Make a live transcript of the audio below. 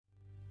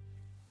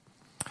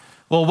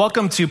Well,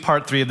 welcome to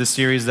part 3 of the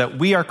series that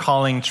we are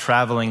calling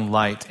Traveling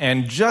Light.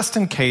 And just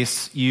in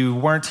case you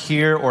weren't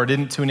here or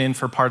didn't tune in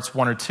for parts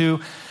 1 or 2,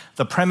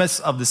 the premise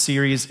of the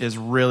series is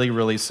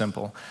really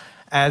simple.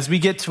 As we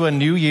get to a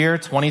new year,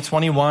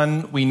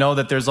 2021, we know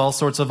that there's all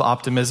sorts of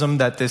optimism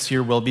that this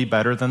year will be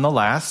better than the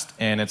last,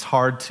 and it's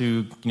hard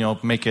to,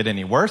 make it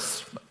any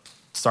worse.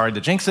 Sorry to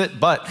jinx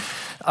it, but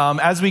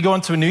as we go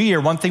into a new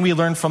year, one thing we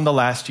learned from the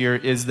last year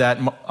is that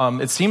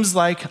it seems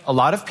like a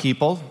lot of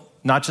people,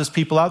 not just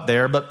people out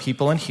there, but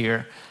people in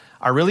here,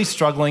 are really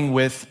struggling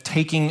with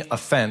taking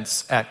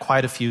offense at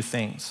quite a few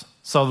things.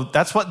 So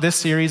that's what this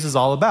series is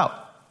all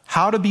about.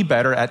 How to be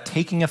better at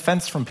taking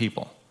offense from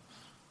people.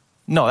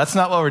 No, that's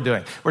not what we're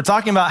doing. We're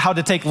talking about how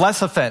to take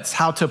less offense,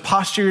 how to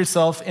posture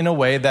yourself in a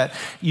way that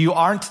you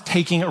aren't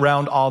taking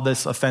around all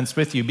this offense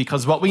with you.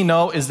 Because what we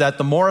know is that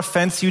the more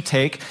offense you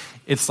take,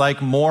 it's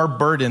like more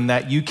burden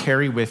that you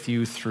carry with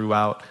you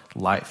throughout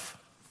life.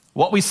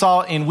 What we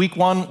saw in week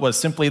 1 was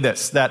simply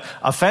this, that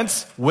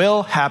offense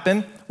will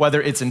happen, whether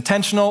it's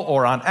intentional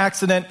or on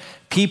accident.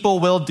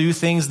 People will do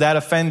things that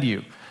offend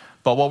you.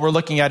 But what we're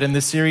looking at in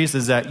this series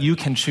is that you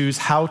can choose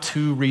how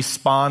to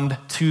respond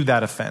to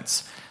that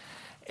offense.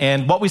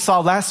 And what we saw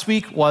last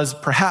week was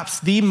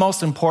perhaps the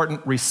most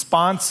important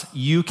response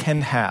you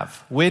can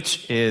have,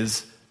 which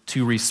is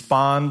to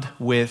respond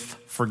with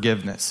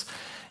forgiveness.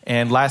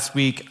 And last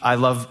week, I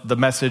love the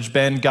message.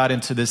 Ben got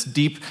into this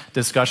deep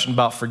discussion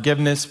about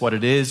forgiveness, what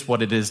it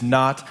is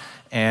not,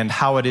 and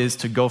how it is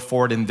to go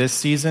forward in this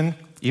season,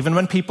 even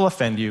when people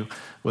offend you,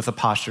 with a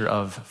posture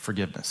of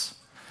forgiveness.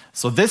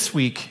 So this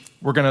week,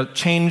 we're going to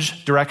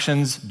change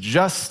directions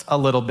just a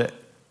little bit.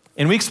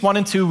 In weeks 1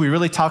 and 2, we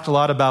really talked a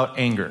lot about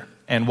anger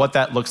and what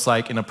that looks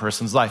like in a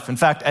person's life. In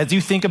fact, as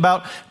you think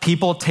about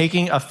people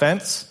taking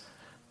offense,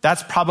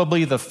 that's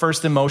probably the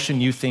first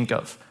emotion you think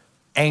of.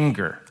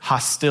 Anger,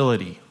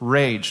 hostility,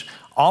 rage.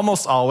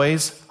 Almost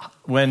always,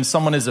 when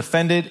someone is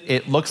offended,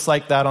 it looks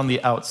like that on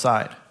the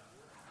outside.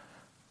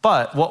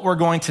 But what we're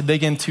going to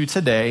dig into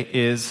today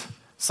is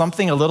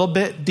something a little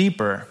bit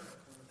deeper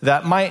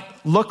that might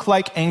look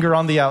like anger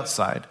on the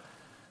outside,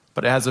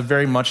 but it has a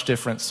very much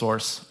different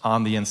source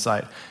on the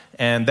inside,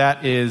 and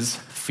that is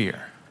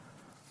fear.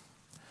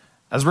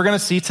 As we're going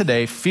to see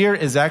today, fear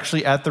is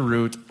actually at the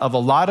root of a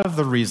lot of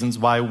the reasons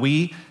why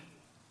we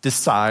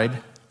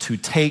decide to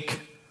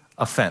take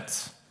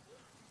offense.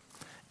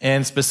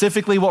 And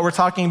specifically what we're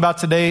talking about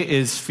today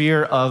is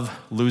fear of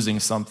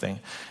losing something.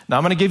 Now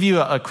I'm going to give you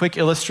a quick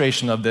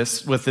illustration of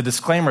this with the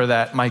disclaimer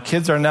that my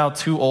kids are now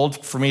too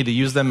old for me to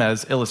use them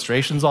as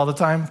illustrations all the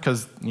time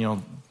because,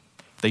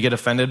 they get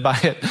offended by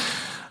it.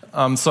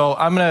 So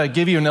I'm going to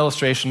give you an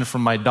illustration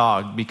from my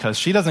dog because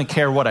she doesn't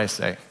care what I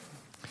say.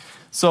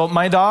 So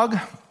my dog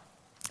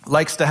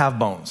likes to have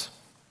bones.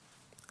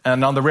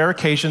 And on the rare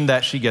occasion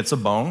that she gets a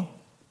bone,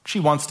 she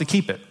wants to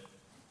keep it.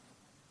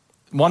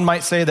 One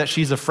might say that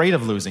she's afraid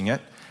of losing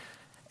it,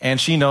 and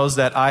she knows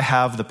that I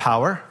have the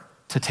power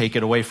to take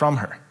it away from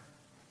her.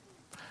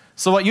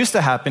 So what used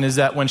to happen is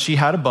that when she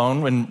had a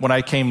bone, when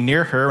I came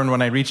near her and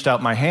when I reached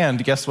out my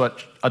hand, guess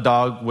what a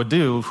dog would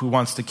do who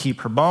wants to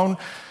keep her bone?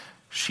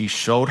 She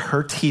showed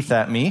her teeth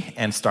at me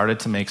and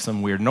started to make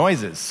some weird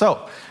noises.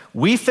 So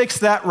we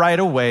fixed that right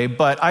away,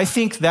 but I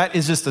think that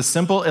is just a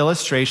simple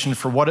illustration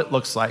for what it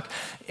looks like.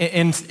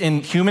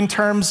 In human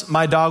terms,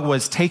 my dog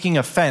was taking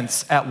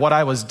offense at what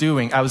I was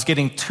doing. I was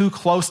getting too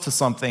close to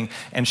something,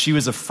 and she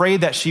was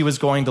afraid that she was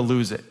going to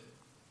lose it.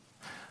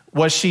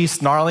 Was she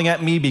snarling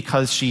at me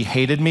because she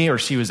hated me or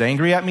she was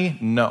angry at me?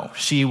 No,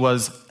 she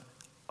was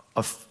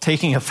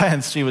taking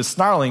offense. She was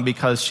snarling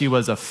because she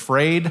was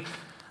afraid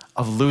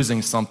of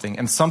losing something.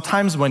 And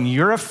sometimes when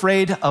you're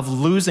afraid of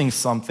losing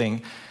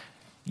something,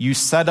 you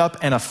set up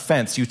an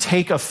offense. You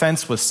take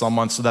offense with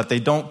someone so that they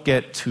don't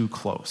get too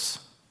close.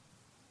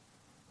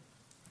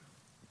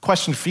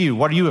 Question for you,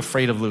 what are you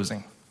afraid of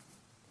losing?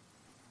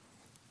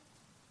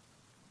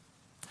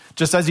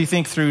 Just as you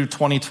think through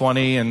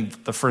 2020 and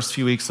the first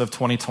few weeks of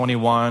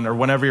 2021, or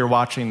whenever you're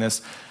watching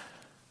this,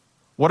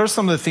 what are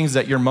some of the things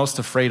that you're most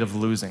afraid of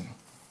losing?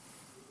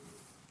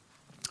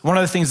 One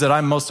of the things that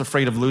I'm most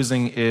afraid of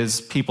losing is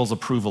people's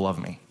approval of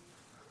me.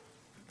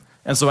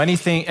 And so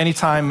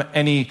anytime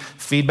any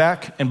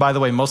feedback, and by the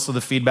way, most of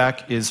the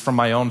feedback is from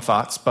my own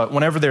thoughts, but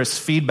whenever there's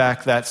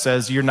feedback that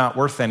says you're not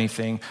worth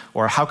anything,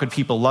 or how could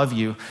people love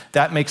you,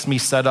 that makes me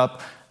set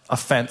up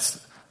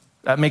offense.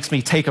 That makes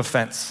me take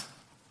offense.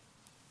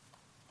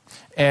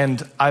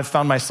 And I've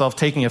found myself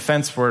taking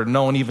offense where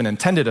no one even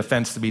intended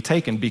offense to be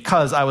taken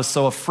because I was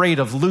so afraid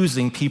of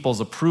losing people's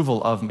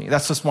approval of me.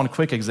 That's just one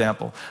quick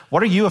example.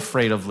 What are you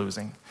afraid of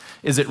losing?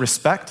 Is it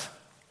respect?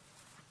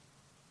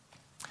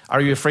 Are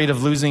you afraid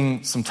of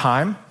losing some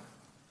time?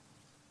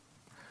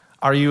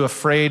 Are you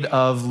afraid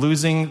of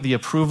losing the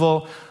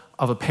approval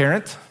of a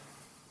parent?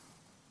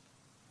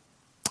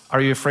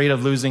 Are you afraid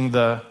of losing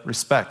the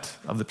respect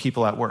of the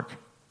people at work?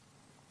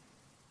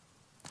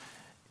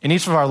 In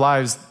each of our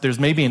lives, there's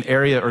maybe an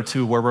area or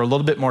two where we're a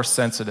little bit more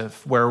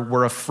sensitive, where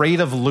we're afraid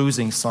of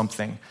losing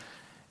something.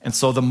 And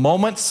so the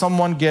moment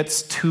someone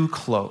gets too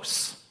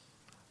close,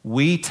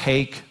 we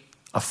take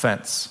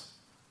offense.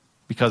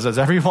 Because as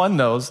everyone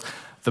knows,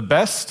 the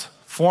best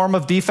form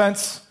of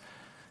defense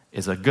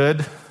is a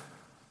good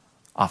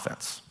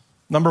offense.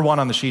 Number 1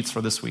 on the sheets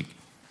for this week.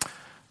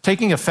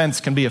 Taking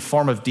offense can be a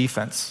form of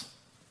defense.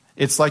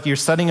 It's like you're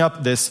setting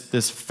up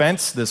this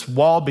fence, this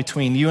wall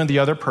between you and the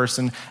other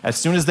person. As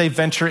soon as they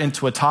venture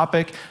into a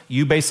topic,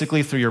 you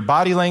basically, through your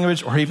body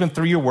language or even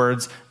through your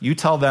words, you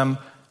tell them,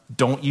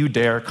 don't you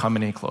dare come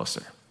any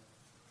closer.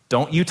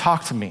 Don't you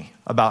talk to me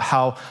about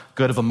how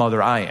good of a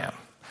mother I am.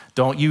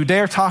 Don't you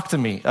dare talk to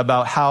me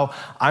about how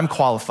I'm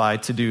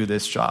qualified to do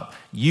this job.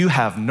 You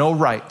have no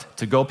right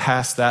to go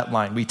past that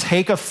line. We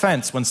take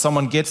offense when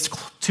someone gets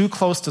too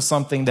close to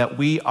something that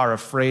we are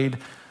afraid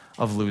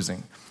of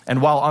losing.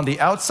 And while on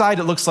the outside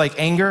it looks like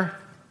anger,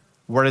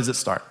 where does it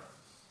start?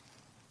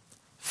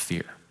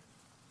 Fear.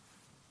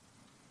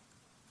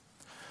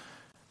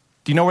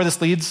 Do you know where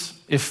this leads?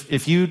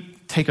 If you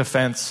take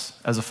offense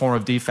as a form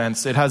of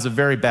defense, it has a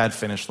very bad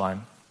finish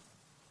line.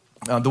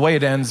 The way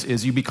it ends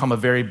is you become a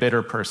very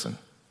bitter person.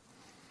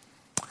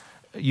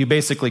 You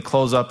basically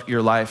close up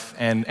your life,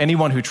 and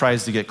anyone who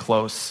tries to get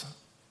close,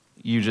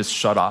 you just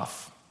shut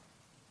off.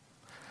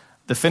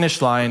 The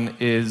finish line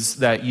is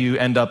that you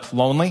end up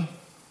lonely.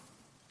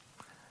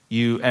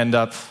 You end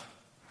up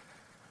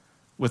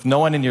with no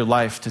one in your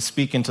life to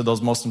speak into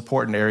those most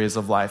important areas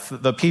of life.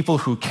 The people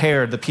who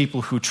cared, the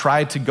people who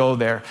tried to go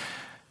there,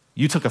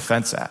 you took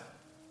offense at,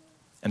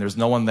 and there's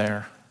no one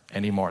there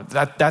anymore.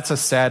 That's a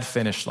sad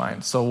finish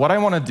line. So what I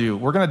want to do,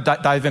 we're going to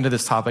dive into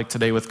this topic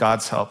today with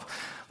God's help.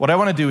 What I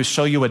want to do is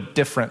show you a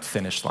different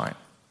finish line.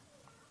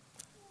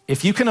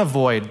 If you can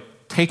avoid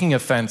taking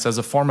offense as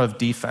a form of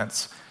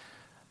defense,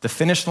 the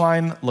finish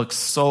line looks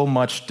so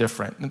much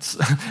different.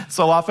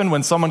 So often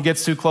when someone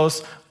gets too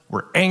close,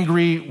 we're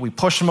angry, we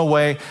push them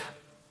away.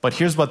 But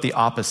here's what the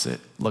opposite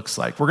looks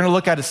like. We're going to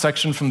look at a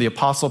section from the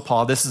Apostle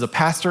Paul. This is a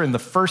pastor in the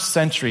first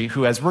century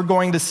who, as we're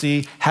going to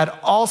see, had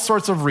all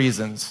sorts of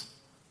reasons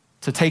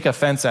to take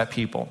offense at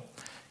people.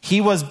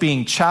 He was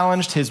being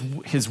challenged,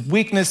 his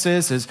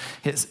weaknesses,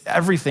 his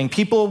everything.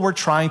 People were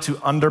trying to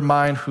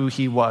undermine who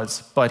he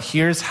was, but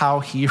here's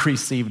how he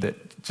received it.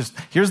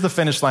 Here's the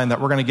finish line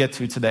that we're going to get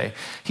to today.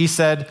 He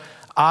said,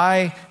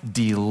 I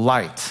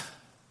delight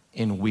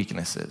in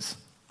weaknesses.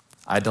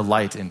 I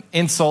delight in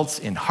insults,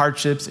 in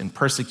hardships, in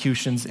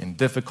persecutions, in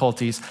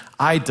difficulties.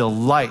 I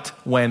delight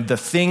when the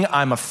thing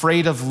I'm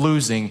afraid of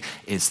losing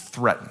is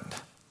threatened.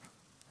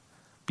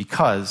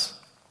 Because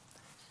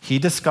he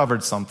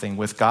discovered something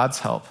with God's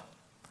help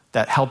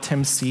that helped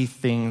him see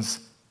things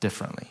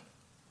differently.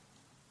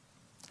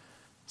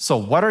 So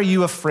what are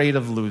you afraid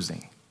of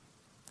losing?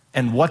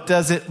 And what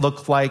does it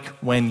look like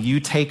when you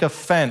take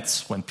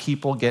offense when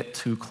people get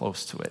too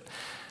close to it?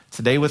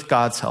 Today, with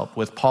God's help,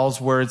 with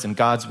Paul's words and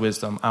God's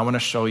wisdom, I want to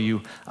show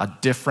you a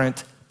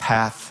different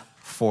path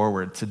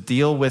forward to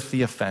deal with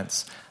the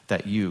offense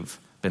that you've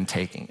been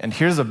taking. And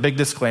here's a big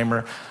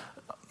disclaimer.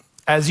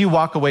 As you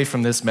walk away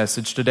from this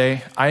message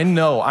today, I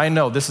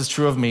know this is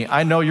true of me.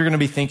 I know you're going to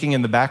be thinking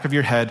in the back of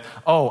your head,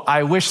 oh,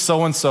 I wish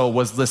so-and-so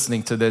was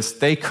listening to this.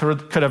 They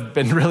could have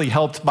been really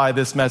helped by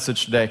this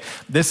message today.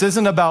 This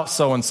isn't about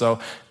so-and-so.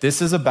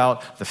 This is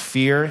about the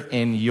fear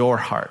in your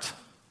heart.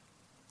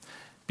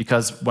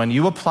 Because when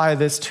you apply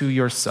this to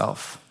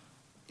yourself,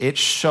 it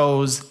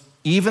shows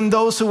even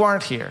those who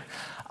aren't here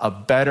a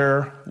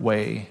better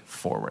way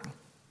forward.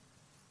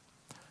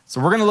 So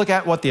we're going to look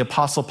at what the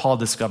Apostle Paul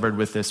discovered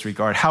with this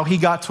regard, how he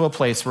got to a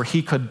place where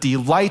he could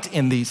delight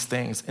in these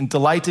things, and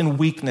delight in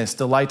weakness,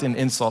 delight in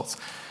insults.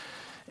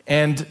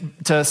 And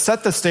to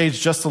set the stage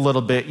just a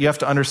little bit, you have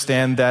to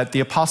understand that the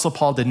Apostle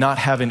Paul did not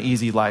have an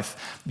easy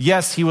life.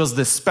 Yes, he was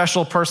this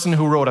special person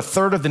who wrote a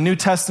third of the New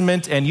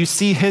Testament, and you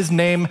see his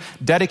name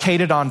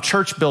dedicated on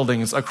church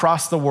buildings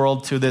across the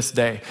world to this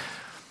day.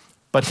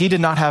 But he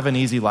did not have an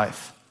easy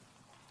life.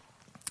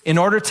 In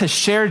order to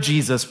share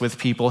Jesus with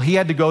people, he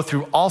had to go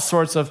through all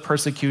sorts of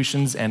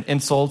persecutions and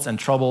insults and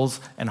troubles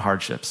and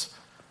hardships,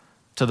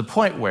 to the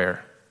point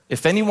where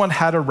if anyone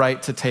had a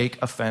right to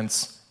take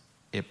offense,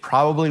 it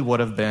probably would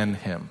have been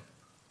him.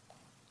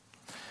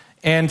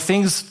 And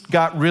things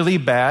got really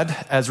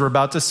bad, as we're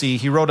about to see.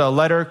 He wrote a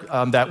letter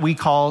that we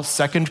call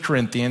 2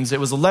 Corinthians. It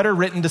was a letter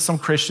written to some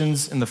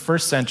Christians in the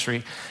first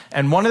century.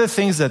 And one of the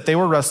things that they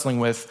were wrestling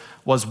with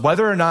was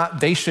whether or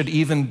not they should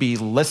even be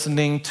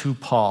listening to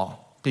Paul.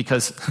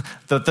 Because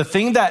the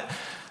thing that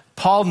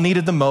Paul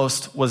needed the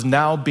most was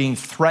now being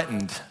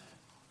threatened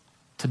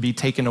to be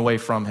taken away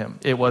from him.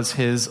 It was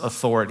his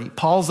authority.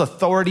 Paul's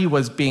authority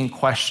was being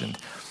questioned.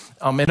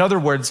 In other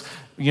words,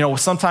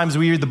 sometimes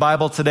we read the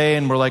Bible today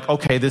and we're like,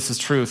 okay, this is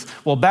truth.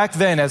 Well, back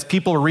then, as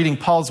people were reading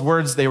Paul's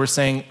words, they were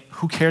saying,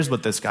 who cares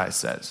what this guy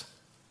says?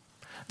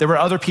 There were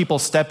other people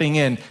stepping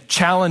in,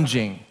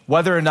 challenging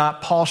whether or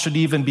not Paul should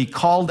even be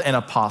called an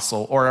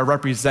apostle or a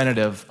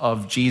representative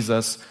of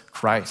Jesus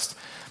Christ.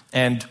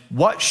 And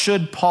what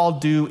should Paul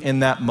do in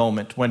that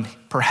moment when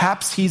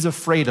perhaps he's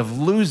afraid of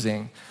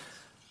losing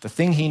the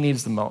thing he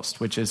needs the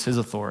most, which is his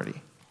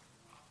authority?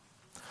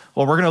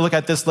 Well, we're going to look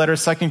at this letter,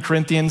 2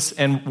 Corinthians,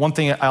 and one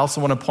thing I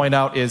also want to point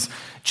out is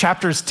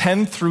chapters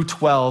 10 through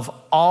 12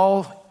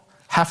 all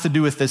have to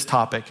do with this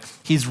topic.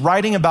 He's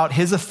writing about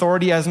his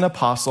authority as an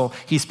apostle.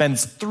 He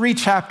spends 3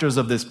 chapters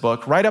of this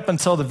book, right up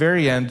until the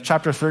very end.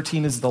 Chapter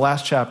 13 is the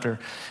last chapter,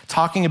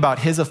 talking about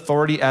his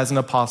authority as an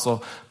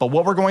apostle. But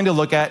what we're going to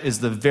look at is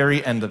the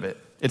very end of it.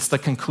 It's the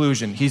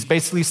conclusion. He's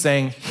basically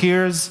saying,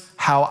 here's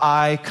how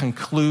I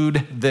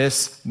conclude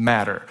this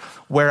matter.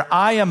 Where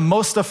I am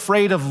most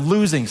afraid of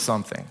losing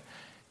something,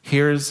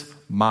 here's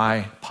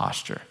my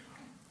posture.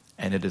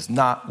 And it is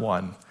not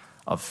one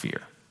of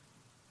fear.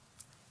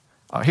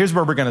 Here's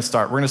where we're going to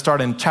start. We're going to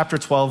start in chapter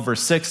 12,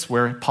 verse 6,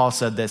 where Paul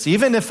said this: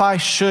 even if I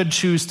should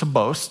choose to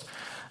boast,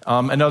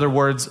 in other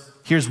words,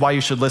 here's why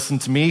you should listen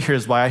to me,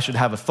 here's why I should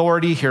have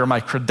authority, here are my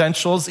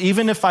credentials.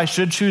 Even if I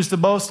should choose to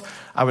boast,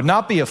 I would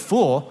not be a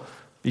fool,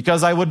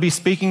 because I would be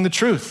speaking the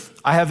truth.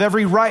 I have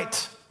every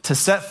right to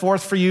set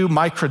forth for you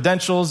my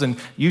credentials, and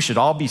you should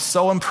all be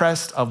so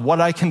impressed of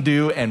what I can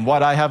do and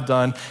what I have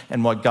done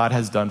and what God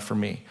has done for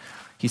me.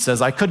 He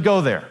says, I could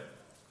go there,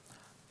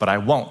 but I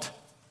won't,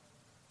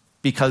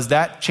 because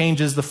that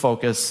changes the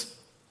focus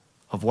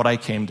of what I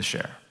came to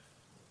share.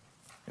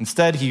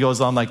 Instead, he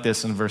goes on like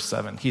this in verse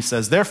 7. He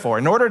says, therefore,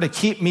 in order to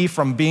keep me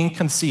from being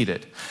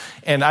conceited,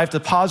 and I have to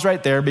pause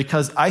right there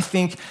because I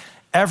think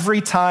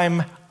every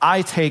time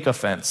I take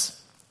offense,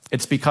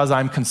 it's because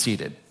I'm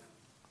conceited.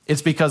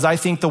 It's because I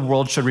think the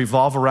world should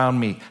revolve around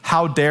me.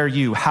 How dare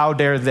you? How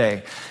dare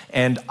they?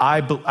 And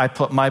I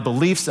put my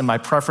beliefs and my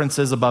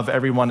preferences above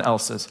everyone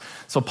else's.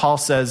 So Paul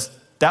says,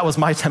 that was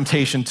my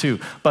temptation too.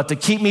 But to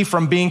keep me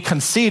from being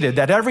conceited,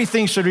 that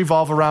everything should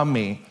revolve around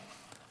me,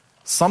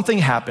 something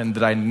happened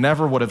that I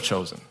never would have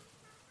chosen.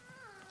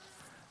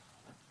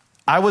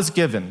 I was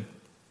given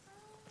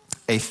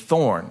a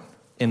thorn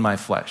in my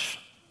flesh,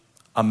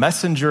 a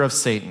messenger of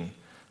Satan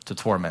to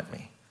torment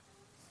me.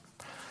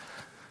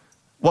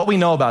 What we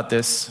know about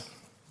this,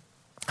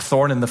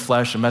 thorn in the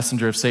flesh, a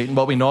messenger of Satan,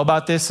 what we know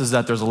about this is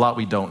that there's a lot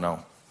we don't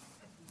know.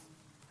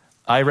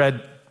 I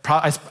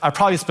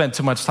probably spent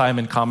too much time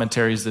in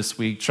commentaries this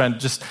week,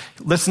 just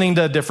listening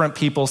to different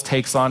people's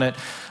takes on it.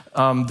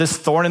 This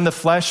thorn in the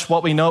flesh,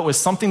 what we know, it was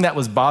something that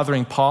was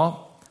bothering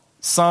Paul.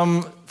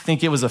 Some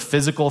think it was a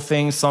physical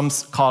thing. Some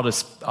call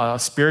it a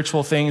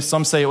spiritual thing.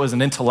 Some say it was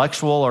an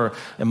intellectual or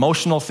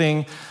emotional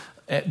thing.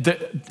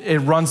 It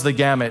runs the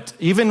gamut.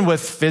 Even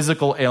with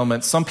physical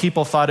ailments, some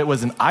people thought it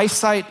was an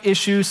eyesight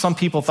issue. Some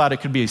people thought it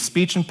could be a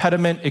speech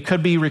impediment. It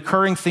could be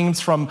recurring things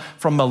from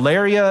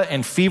malaria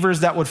and fevers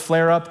that would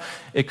flare up.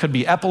 It could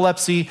be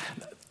epilepsy.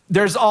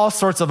 There's all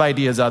sorts of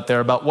ideas out there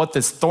about what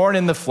this thorn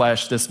in the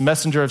flesh, this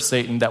messenger of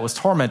Satan that was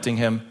tormenting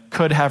him,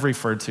 could have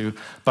referred to.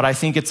 But I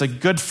think it's a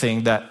good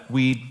thing that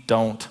we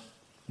don't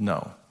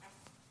know.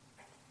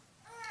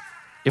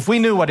 If we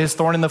knew what his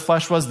thorn in the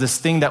flesh was, this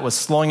thing that was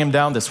slowing him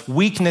down, this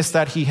weakness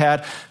that he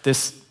had,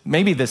 this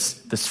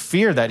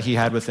fear that he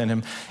had within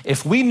him,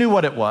 if we knew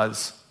what it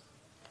was,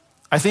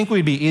 I think it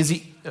would be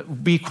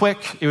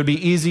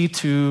easy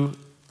to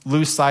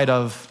lose sight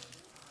of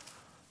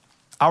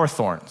our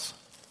thorns,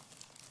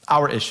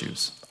 our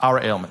issues,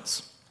 our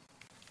ailments.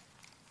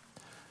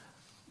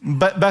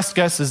 But best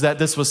guess is that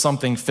this was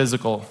something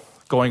physical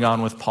going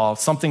on with Paul,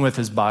 something with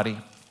his body,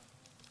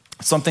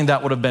 something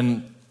that would have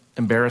been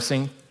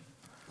embarrassing.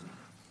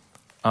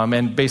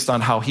 And based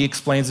on how he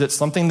explains it,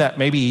 something that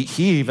maybe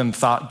he even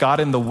thought got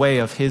in the way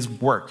of his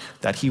work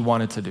that he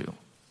wanted to do.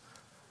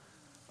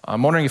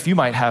 I'm wondering if you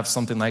might have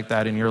something like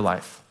that in your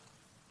life.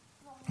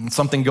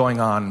 Something going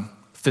on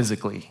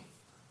physically.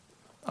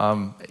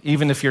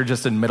 Even if you're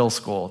just in middle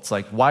school, it's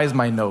like, why is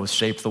my nose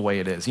shaped the way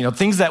it is?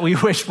 Things that we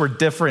wish were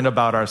different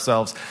about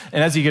ourselves.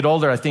 And as you get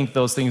older, I think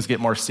those things get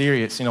more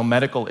serious,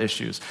 medical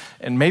issues.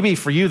 And maybe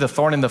for you, the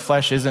thorn in the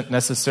flesh isn't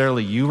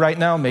necessarily you right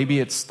now. Maybe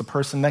it's the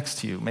person next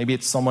to you. Maybe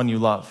it's someone you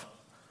love.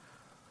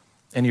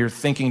 And you're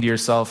thinking to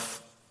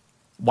yourself,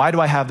 why do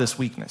I have this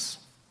weakness?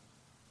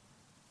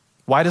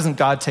 Why doesn't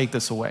God take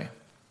this away?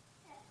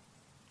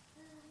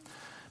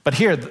 But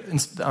here,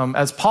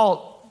 as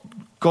Paul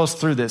goes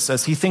through this,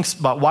 as he thinks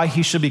about why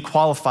he should be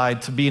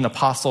qualified to be an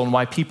apostle and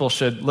why people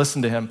should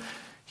listen to him,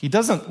 he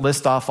doesn't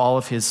list off all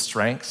of his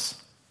strengths.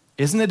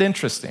 Isn't it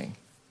interesting?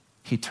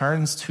 He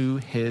turns to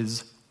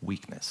his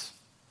weakness.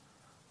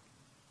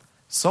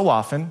 So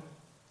often,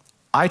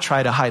 I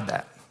try to hide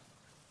that.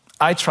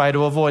 I try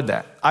to avoid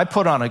that. I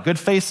put on a good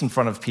face in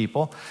front of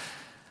people,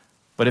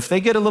 but if they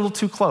get a little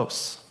too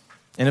close,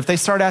 and if they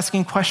start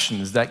asking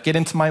questions that get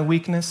into my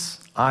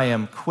weakness, I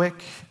am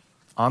quick,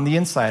 on the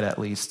inside at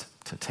least,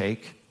 to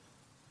take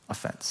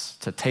offense,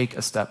 to take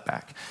a step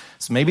back.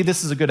 So maybe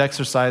this is a good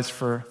exercise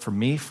for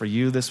me, for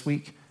you this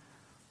week.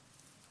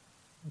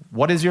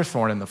 What is your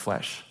thorn in the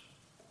flesh?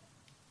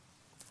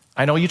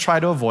 I know you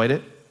try to avoid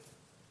it.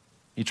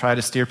 You try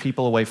to steer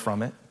people away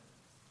from it.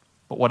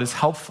 But what is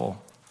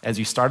helpful as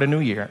you start a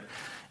new year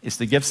is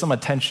to give some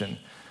attention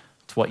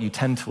to what you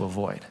tend to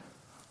avoid.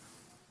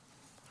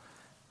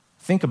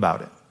 Think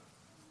about it.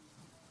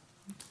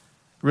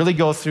 Really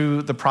go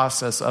through the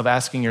process of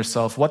asking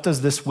yourself, what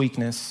does this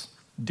weakness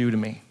do to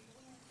me?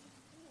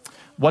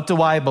 What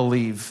do I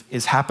believe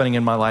is happening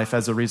in my life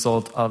as a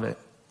result of it?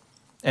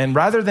 And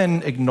rather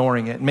than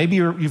ignoring it, maybe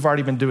you've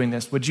already been doing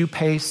this, would you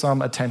pay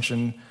some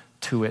attention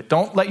to it?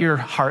 Don't let your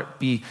heart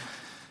be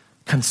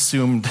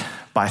consumed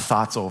by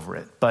thoughts over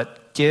it,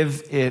 but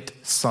give it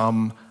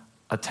some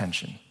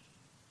attention.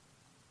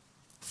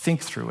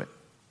 Think through it.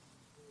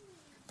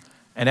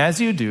 And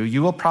as you do,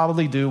 you will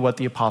probably do what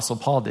the Apostle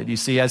Paul did. You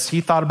see, as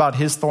he thought about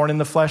his thorn in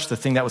the flesh, the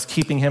thing that was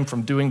keeping him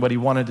from doing what he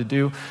wanted to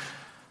do,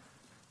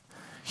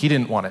 he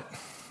didn't want it.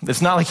 It's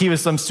not like he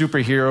was some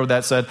superhero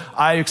that said,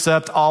 I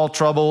accept all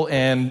trouble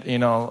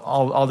and,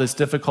 all this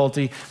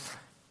difficulty.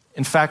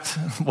 In fact,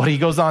 what he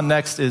goes on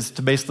next is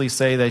to basically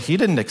say that he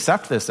didn't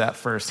accept this at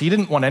first. He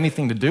didn't want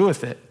anything to do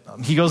with it.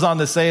 He goes on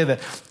to say that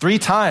 3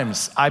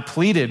 times I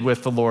pleaded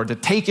with the Lord to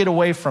take it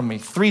away from me.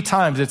 3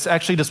 times. It's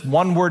actually just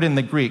one word in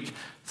the Greek.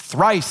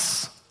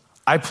 Thrice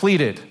I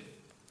pleaded,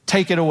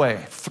 take it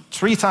away.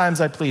 3 times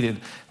I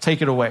pleaded,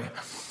 take it away.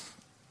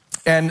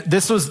 And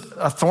this was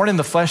a thorn in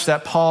the flesh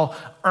that Paul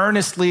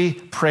earnestly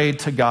prayed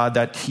to God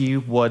that he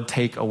would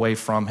take away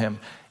from him.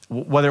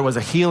 Whether it was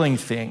a healing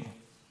thing,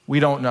 we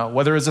don't know.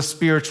 Whether it was a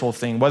spiritual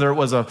thing, whether it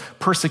was a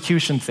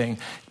persecution thing,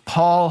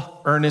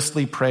 Paul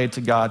earnestly prayed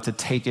to God to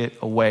take it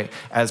away,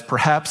 as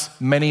perhaps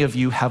many of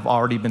you have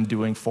already been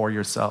doing for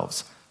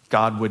yourselves.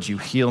 God, would you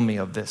heal me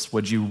of this?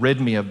 Would you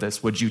rid me of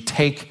this? Would you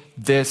take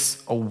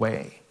this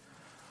away?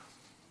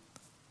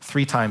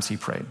 3 times he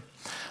prayed.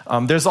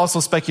 There's also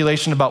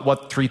speculation about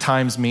what 3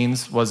 times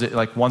means. Was it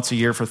like once a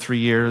year for 3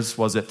 years?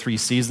 Was it 3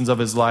 seasons of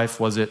his life?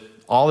 Was it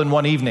all in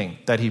one evening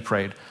that he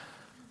prayed?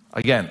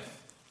 Again,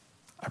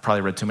 I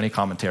probably read too many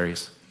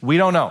commentaries. We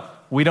don't know.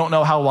 We don't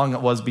know how long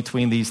it was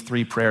between these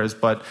 3 prayers,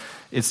 but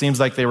it seems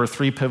like they were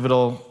 3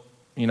 pivotal,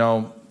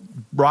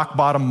 rock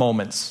bottom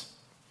moments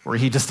where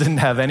he just didn't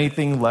have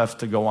anything left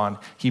to go on.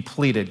 He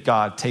pleaded,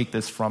 God, take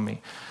this from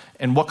me.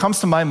 And what comes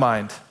to my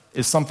mind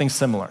is something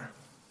similar.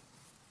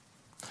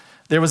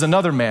 There was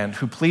another man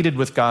who pleaded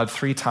with God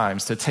 3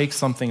 times to take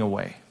something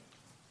away.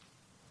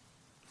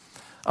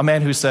 A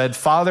man who said,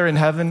 Father in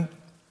heaven,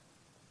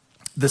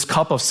 this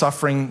cup of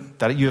suffering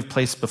that you have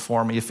placed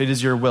before me, if it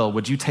is your will,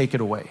 would you take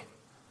it away?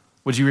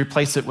 Would you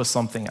replace it with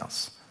something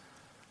else?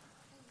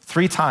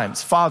 3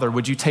 times, Father,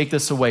 would you take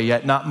this away?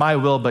 Yet not my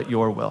will, but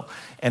your will.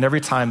 And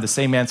every time the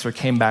same answer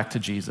came back to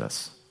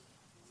Jesus.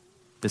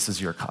 This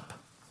is your cup.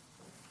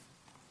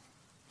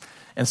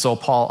 And so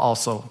Paul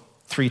also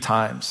 3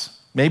 times,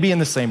 maybe in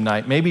the same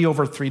night, maybe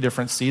over 3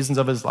 different seasons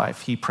of his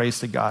life, he prays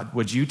to God,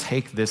 would you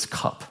take this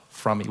cup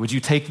from me? Would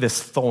you take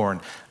this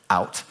thorn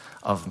out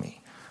of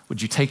me?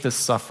 Would you take this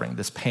suffering,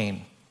 this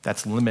pain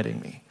that's limiting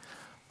me?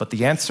 But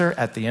the answer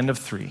at the end of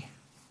 3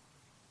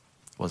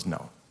 was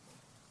no.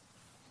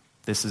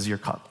 This is your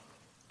cup.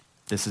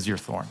 This is your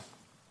thorn.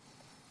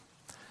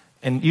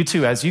 And you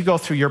too, as you go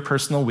through your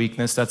personal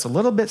weakness that's a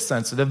little bit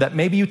sensitive, that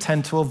maybe you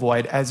tend to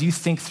avoid, as you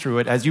think through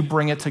it, as you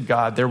bring it to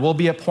God, there will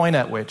be a point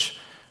at which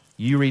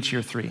you reach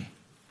your 3.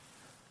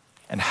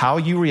 And how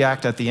you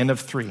react at the end of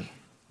 3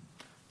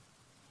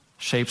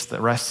 shapes the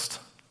rest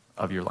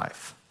of your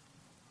life.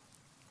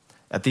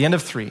 At the end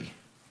of 3,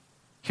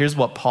 here's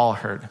what Paul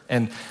heard.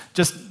 And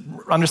just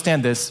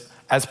understand this.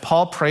 As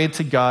Paul prayed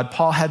to God,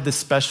 Paul had this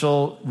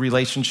special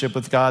relationship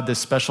with God, this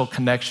special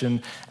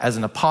connection as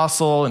an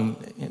apostle, and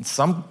in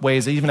some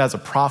ways, even as a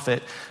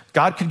prophet.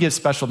 God could give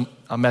special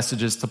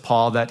messages to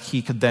Paul that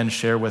he could then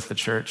share with the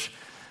church.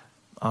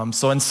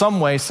 So in some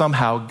way,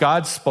 somehow,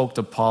 God spoke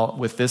to Paul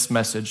with this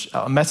message,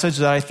 a message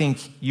that I think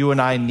you and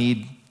I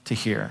need to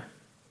hear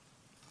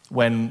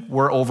when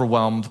we're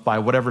overwhelmed by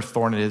whatever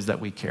thorn it is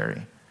that we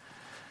carry.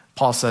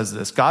 Paul says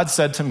this, God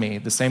said to me,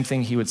 the same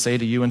thing he would say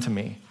to you and to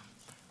me,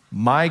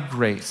 my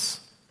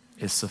grace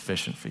is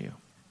sufficient for you.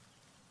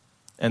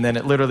 And then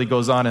it literally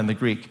goes on in the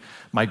Greek.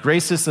 My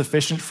grace is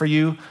sufficient for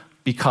you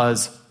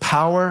because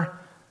power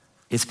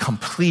is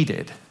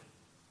completed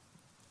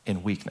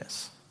in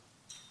weakness.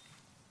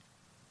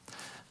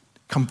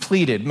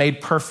 Completed, made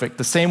perfect.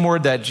 The same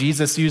word that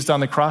Jesus used on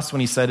the cross when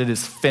he said it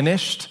is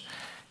finished.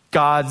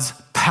 God's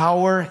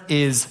power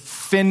is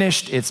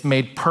finished. It's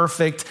made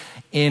perfect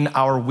in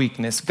our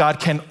weakness. God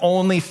can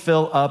only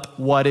fill up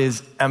what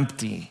is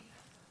empty.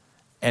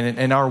 And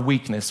in our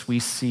weakness, we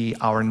see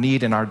our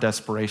need and our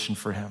desperation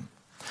for him.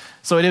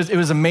 So it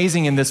was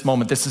amazing in this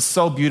moment. This is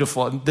so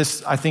beautiful.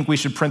 I think we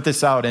should print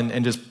this out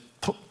and just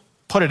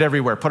put it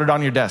everywhere. Put it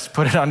on your desk.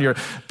 Put it on your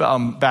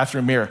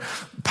bathroom mirror.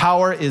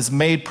 Power is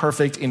made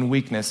perfect in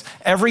weakness.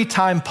 Every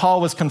time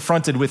Paul was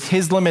confronted with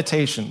his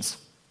limitations,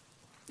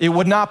 it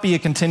would not be a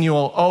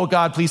continual, oh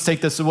God, please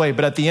take this away.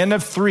 But at the end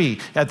of 3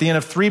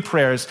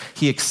 prayers,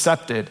 he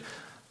accepted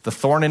the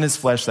thorn in his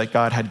flesh that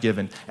God had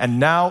given. And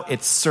now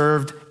it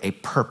served a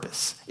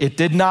purpose. It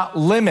did not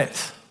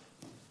limit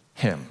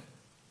him.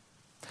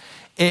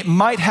 It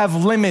might have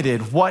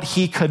limited what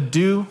he could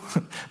do,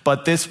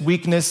 but this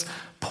weakness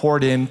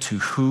poured into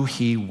who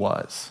he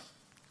was.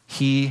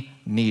 He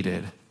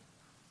needed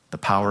the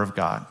power of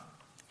God.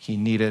 He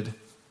needed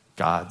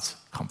God's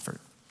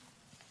comfort.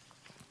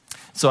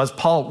 So as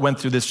Paul went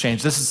through this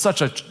change, this is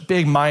such a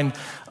big mind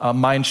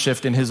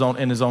shift in his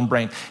own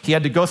brain. He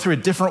had to go through a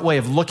different way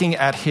of looking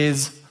at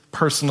his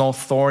personal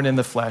thorn in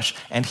the flesh,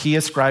 and he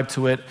ascribed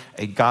to it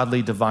a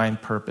godly, divine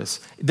purpose.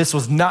 This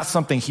was not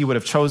something he would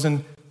have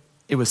chosen.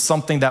 It was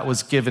something that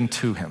was given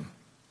to him.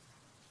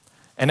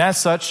 And as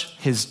such,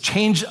 his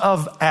change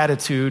of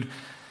attitude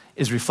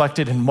is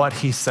reflected in what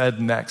he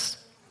said next.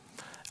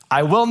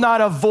 I will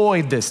not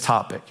avoid this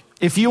topic.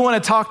 If you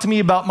want to talk to me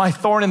about my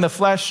thorn in the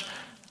flesh,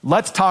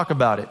 let's talk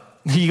about it.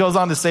 He goes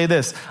on to say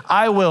this,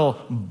 I will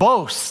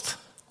boast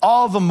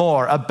all the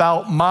more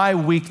about my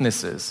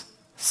weaknesses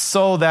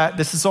so that,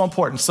 this is so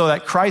important, so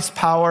that Christ's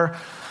power,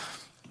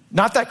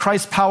 not that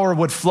Christ's power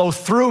would flow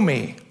through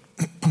me,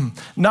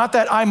 not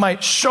that I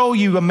might show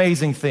you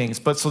amazing things,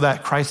 but so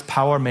that Christ's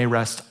power may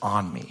rest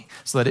on me,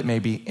 so that it may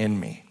be in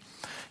me.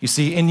 You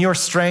see, in your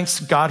strengths,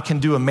 God can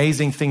do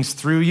amazing things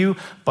through you,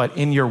 but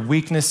in your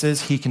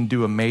weaknesses, he can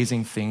do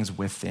amazing things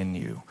within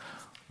you.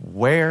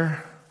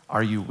 Where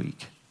are you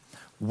weak?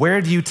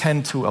 Where do you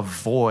tend to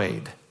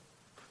avoid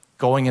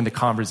going into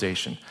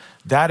conversation?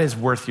 That is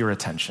worth your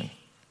attention,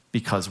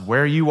 because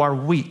where you are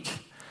weak,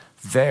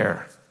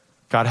 there,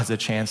 God has a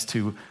chance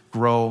to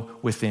grow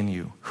within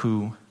you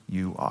who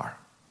you are.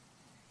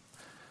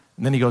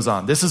 And then he goes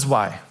on. This is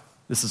why.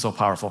 This is so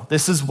powerful.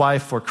 This is why,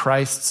 for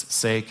Christ's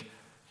sake,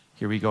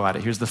 here we go at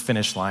it. Here's the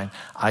finish line.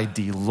 I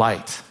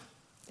delight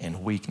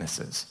in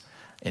weaknesses,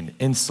 in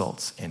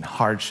insults, in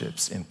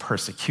hardships, in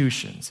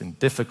persecutions, in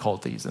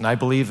difficulties. And I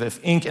believe if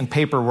ink and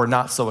paper were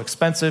not so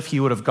expensive, he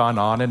would have gone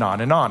on and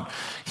on and on.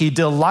 He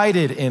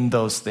delighted in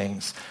those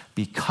things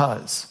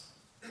because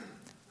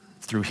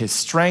through his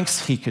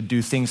strengths, he could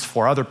do things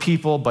for other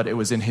people, but it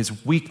was in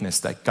his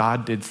weakness that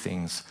God did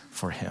things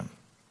for him.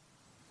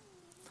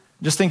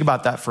 Just think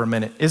about that for a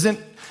minute. Isn't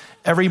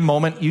every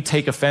moment you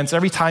take offense,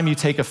 every time you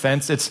take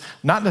offense, it's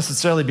not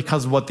necessarily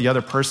because of what the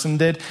other person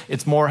did,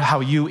 it's more how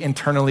you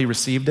internally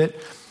received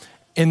it.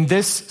 In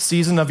this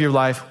season of your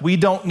life, we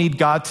don't need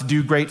God to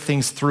do great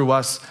things through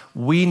us.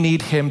 We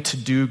need him to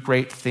do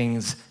great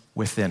things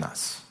within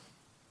us.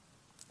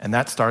 And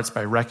that starts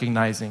by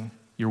recognizing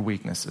your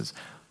weaknesses.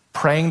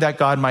 Praying that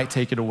God might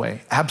take it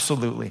away,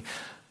 absolutely.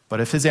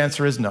 But if his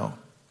answer is no,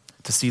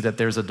 to see that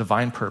there's a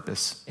divine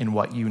purpose in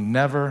what you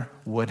never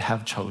would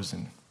have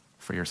chosen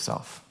for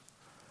yourself.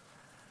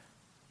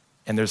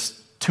 And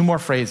there's two more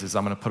phrases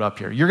I'm going to put up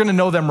here. You're going to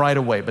know them right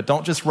away, but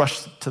don't just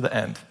rush to the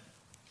end.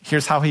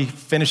 Here's how he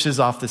finishes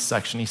off this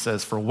section. He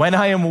says, for when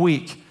I am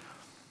weak,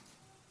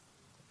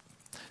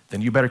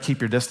 then you better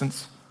keep your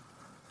distance.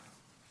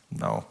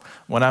 No.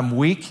 When I'm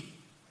weak,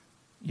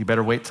 you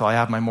better wait till I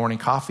have my morning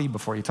coffee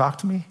before you talk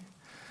to me.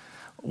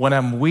 When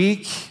I'm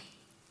weak,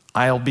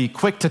 I'll be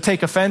quick to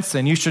take offense,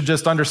 and you should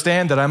just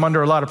understand that I'm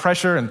under a lot of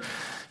pressure. And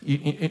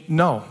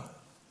no.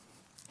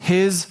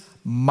 His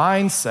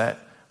mindset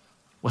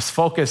was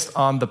focused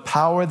on the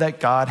power that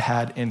God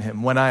had in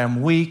him. When I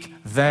am weak,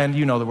 then,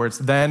 you know the words,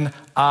 then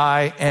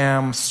I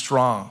am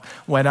strong.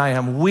 When I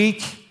am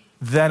weak,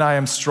 then I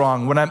am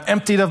strong. When I'm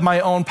emptied of my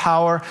own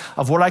power,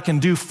 of what I can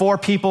do for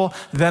people,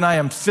 then I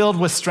am filled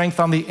with strength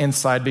on the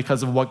inside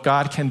because of what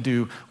God can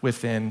do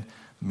within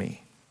me.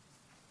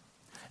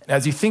 And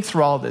as you think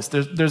through all of this,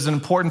 there's an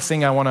important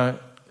thing I want to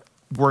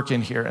work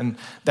in here, and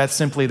that's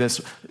simply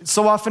this.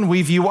 So often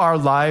we view our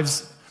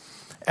lives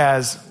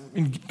as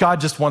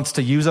God just wants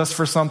to use us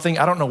for something.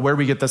 I don't know where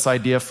we get this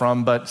idea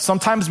from, but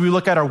sometimes we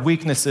look at our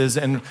weaknesses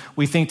and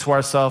we think to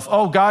ourselves,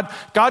 oh, God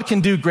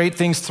can do great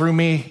things through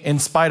me in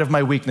spite of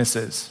my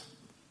weaknesses.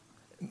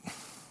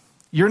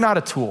 You're not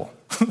a tool.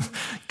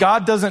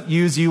 God doesn't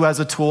use you as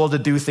a tool to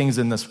do things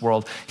in this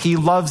world. He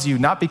loves you,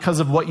 not because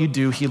of what you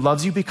do. He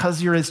loves you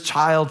because you're his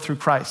child through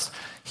Christ.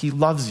 He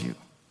loves you.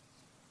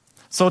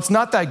 So it's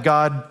not that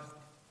God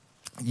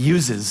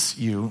uses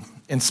you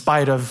in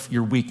spite of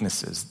your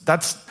weaknesses.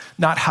 That's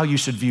not how you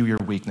should view your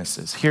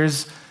weaknesses.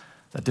 Here's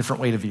a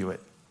different way to view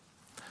it.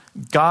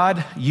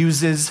 God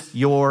uses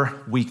your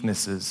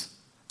weaknesses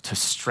to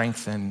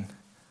strengthen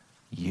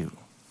you.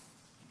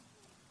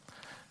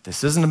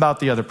 This isn't about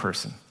the other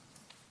person.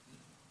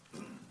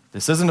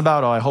 This isn't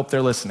about, oh, I hope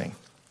they're listening.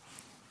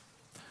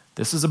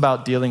 This is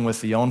about dealing with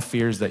the own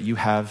fears that you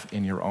have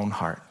in your own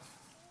heart.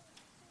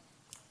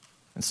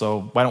 And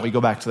so why don't we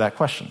go back to that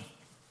question?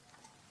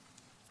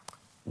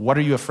 What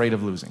are you afraid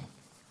of losing?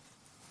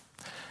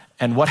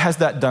 And what has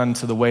that done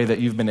to the way that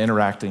you've been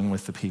interacting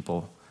with the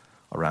people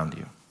around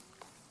you?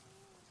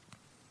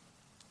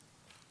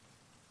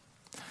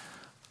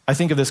 I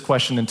think of this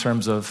question in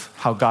terms of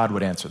how God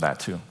would answer that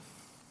too.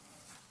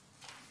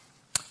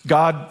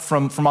 God,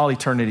 from all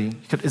eternity,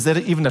 is that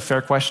even a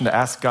fair question to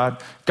ask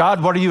God?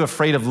 God, what are you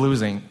afraid of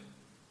losing?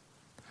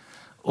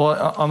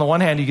 Well, on the one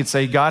hand, you could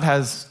say God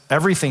has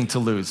everything to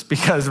lose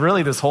because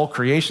really this whole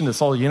creation, this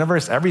whole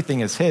universe,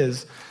 everything is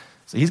his.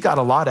 So he's got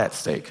a lot at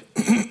stake.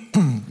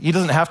 He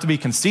doesn't have to be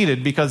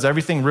conceited because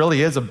everything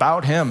really is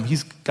about him.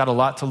 He's got a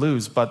lot to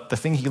lose, but the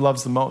thing he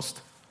loves the most,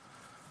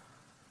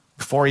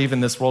 before even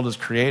this world is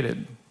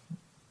created,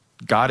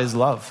 God is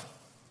love.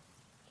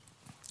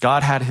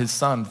 God had his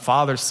son,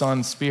 Father,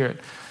 Son, Spirit.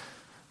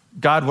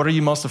 God, what are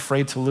you most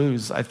afraid to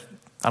lose? I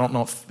don't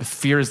know if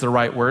fear is the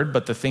right word,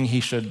 but the thing he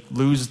should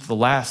lose the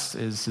last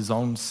is his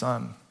own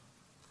son.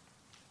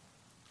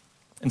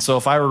 And so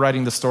if I were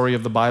writing the story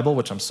of the Bible,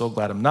 which I'm so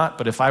glad I'm not,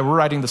 but if I were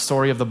writing the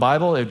story of the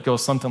Bible, it would go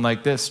something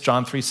like this.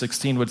 John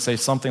 3:16 would say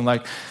something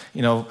like,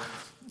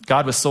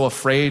 God was so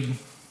afraid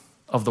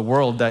of the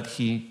world that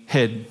he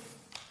hid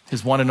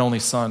his one and only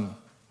son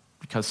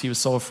because he was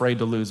so afraid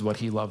to lose what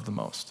he loved the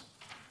most.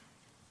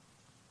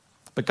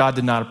 But God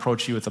did not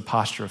approach you with a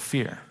posture of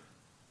fear.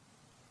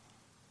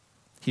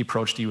 He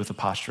approached you with a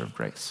posture of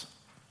grace.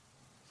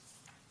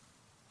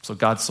 So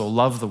God so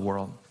loved the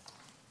world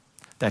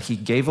that he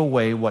gave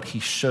away what he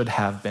should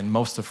have been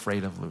most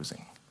afraid of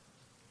losing,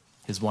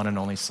 his one and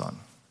only son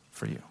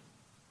for you.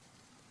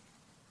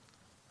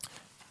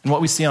 And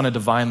what we see on a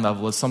divine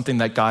level is something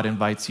that God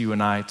invites you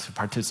and I to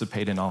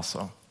participate in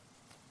also.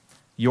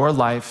 Your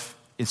life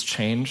is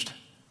changed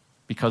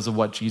because of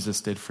what Jesus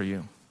did for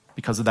you,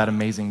 because of that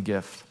amazing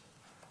gift.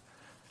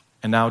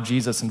 And now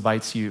Jesus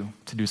invites you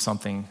to do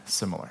something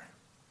similar.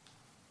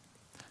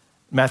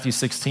 Matthew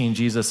 16,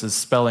 Jesus is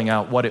spelling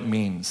out what it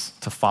means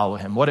to follow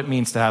him, what it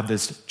means to have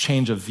this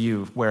change of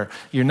view where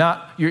you're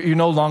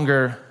no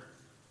longer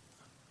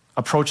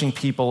approaching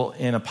people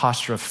in a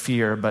posture of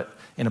fear, but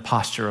in a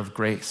posture of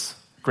grace.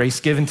 Grace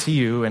given to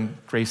you and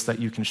grace that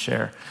you can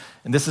share.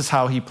 And this is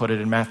how he put it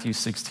in Matthew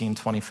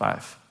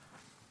 16:25.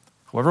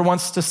 Whoever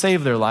wants to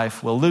save their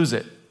life will lose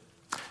it.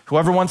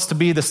 Whoever wants to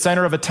be the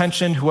center of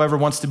attention, whoever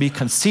wants to be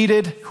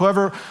conceited,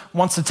 whoever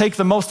wants to take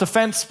the most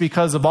offense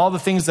because of all the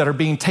things that are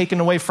being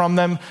taken away from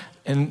them,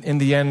 in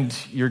the end,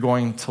 you're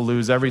going to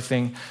lose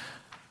everything.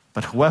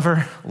 But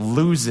whoever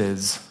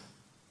loses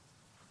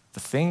the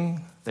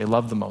thing they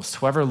love the most,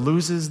 whoever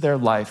loses their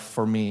life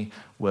for me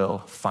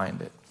will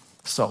find it.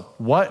 So,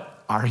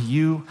 what are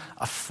you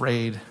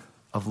afraid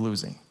of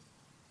losing?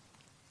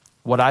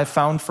 What I've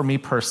found for me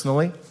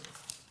personally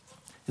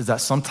is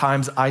that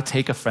sometimes I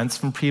take offense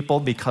from people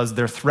because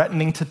they're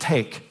threatening to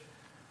take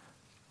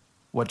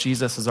what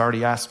Jesus has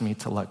already asked me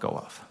to let go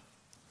of.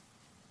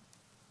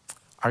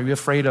 Are you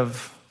afraid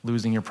of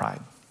losing your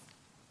pride,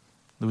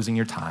 losing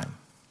your time,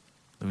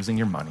 losing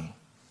your money,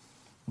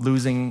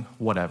 losing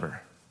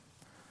whatever?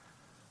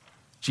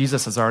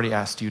 Jesus has already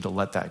asked you to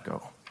let that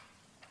go.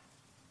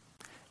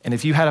 And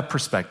if you had a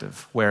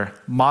perspective where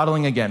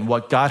modeling again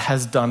what God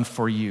has done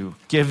for you,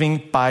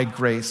 giving by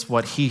grace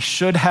what he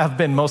should have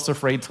been most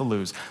afraid to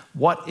lose,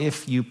 what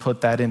if you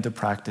put that into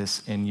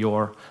practice in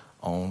your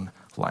own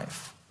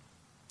life?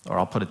 Or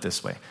I'll put it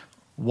this way.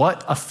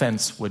 What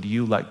offense would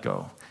you let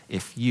go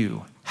if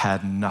you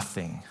had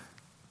nothing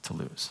to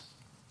lose?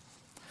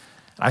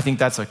 I think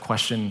that's a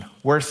question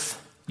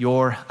worth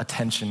your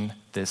attention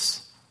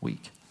this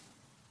week.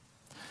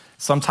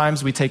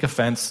 Sometimes we take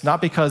offense,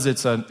 not because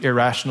it's an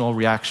irrational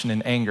reaction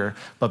in anger,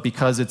 but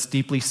because it's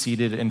deeply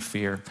seated in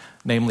fear,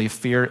 namely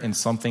fear in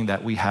something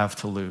that we have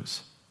to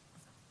lose.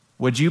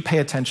 Would you pay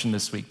attention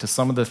this week to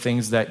some of the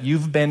things that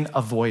you've been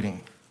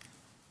avoiding?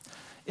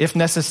 If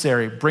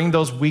necessary, bring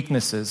those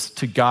weaknesses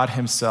to God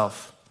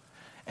himself.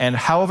 And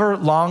however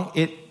long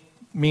it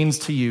means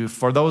to you,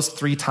 for those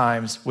 3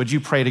 times, would you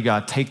pray to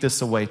God, take this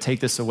away,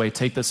 take this away,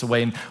 take this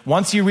away. And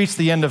once you reach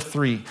the end of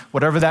 3,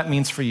 whatever that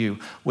means for you,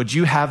 would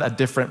you have a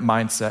different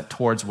mindset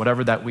towards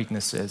whatever that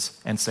weakness is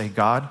and say,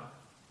 God,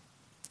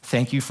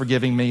 thank you for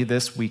giving me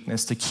this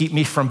weakness to keep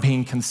me from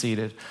being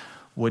conceited.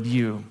 Would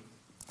you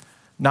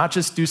not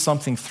just do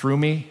something through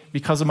me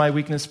because of my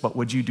weakness, but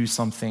would you do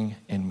something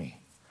in me?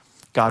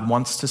 God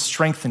wants to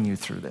strengthen you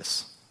through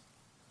this.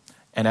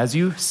 And as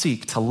you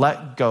seek to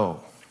let go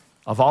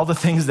of all the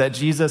things that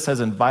Jesus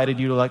has invited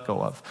you to let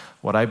go of,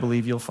 what I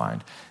believe you'll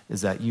find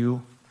is that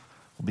you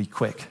will be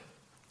quick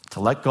to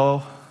let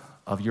go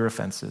of your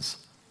offenses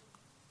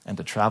and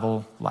to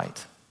travel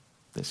light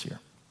this year.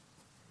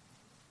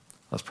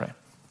 Let's pray.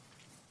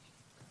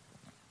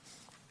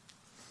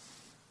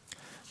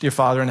 Dear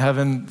Father in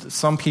heaven,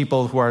 some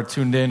people who are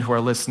tuned in, who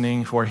are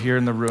listening, who are here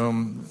in the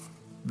room,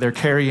 they're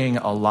carrying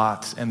a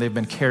lot, and they've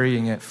been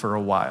carrying it for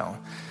a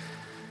while.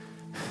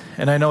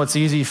 And I know it's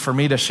easy for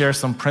me to share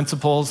some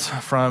principles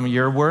from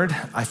your word.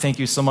 I thank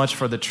you so much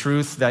for the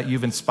truth that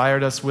you've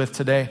inspired us with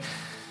today.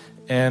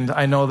 And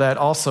I know that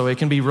also it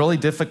can be really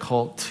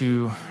difficult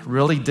to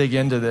really dig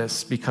into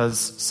this because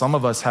some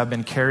of us have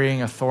been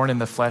carrying a thorn in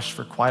the flesh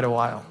for quite a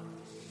while.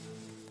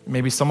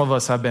 Maybe some of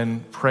us have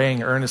been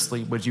praying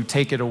earnestly, would you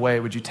take it away?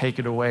 Would you take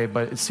it away?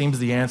 But it seems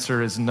the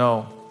answer is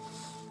no,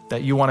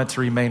 that you want it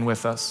to remain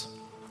with us.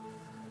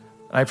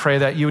 I pray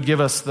that you would give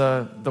us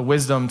the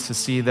wisdom to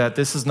see that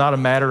this is not a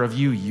matter of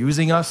you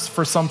using us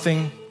for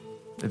something.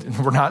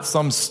 We're not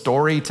some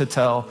story to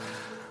tell,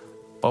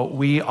 but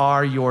we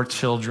are your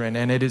children,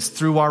 and it is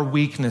through our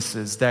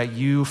weaknesses that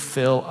you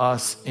fill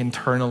us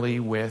internally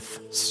with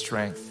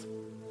strength.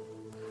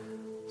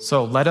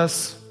 So let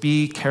us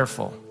be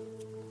careful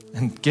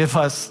and give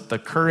us the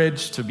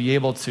courage to be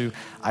able to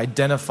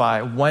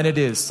identify when it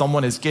is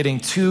someone is getting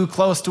too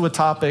close to a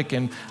topic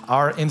and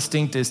our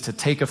instinct is to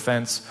take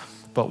offense.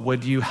 But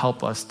would you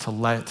help us to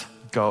let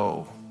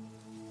go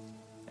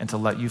and to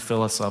let you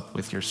fill us up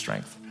with your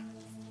strength?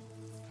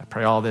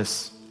 Pray all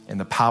this in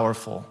the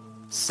powerful,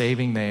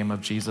 saving name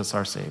of Jesus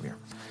our Savior.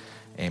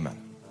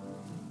 Amen.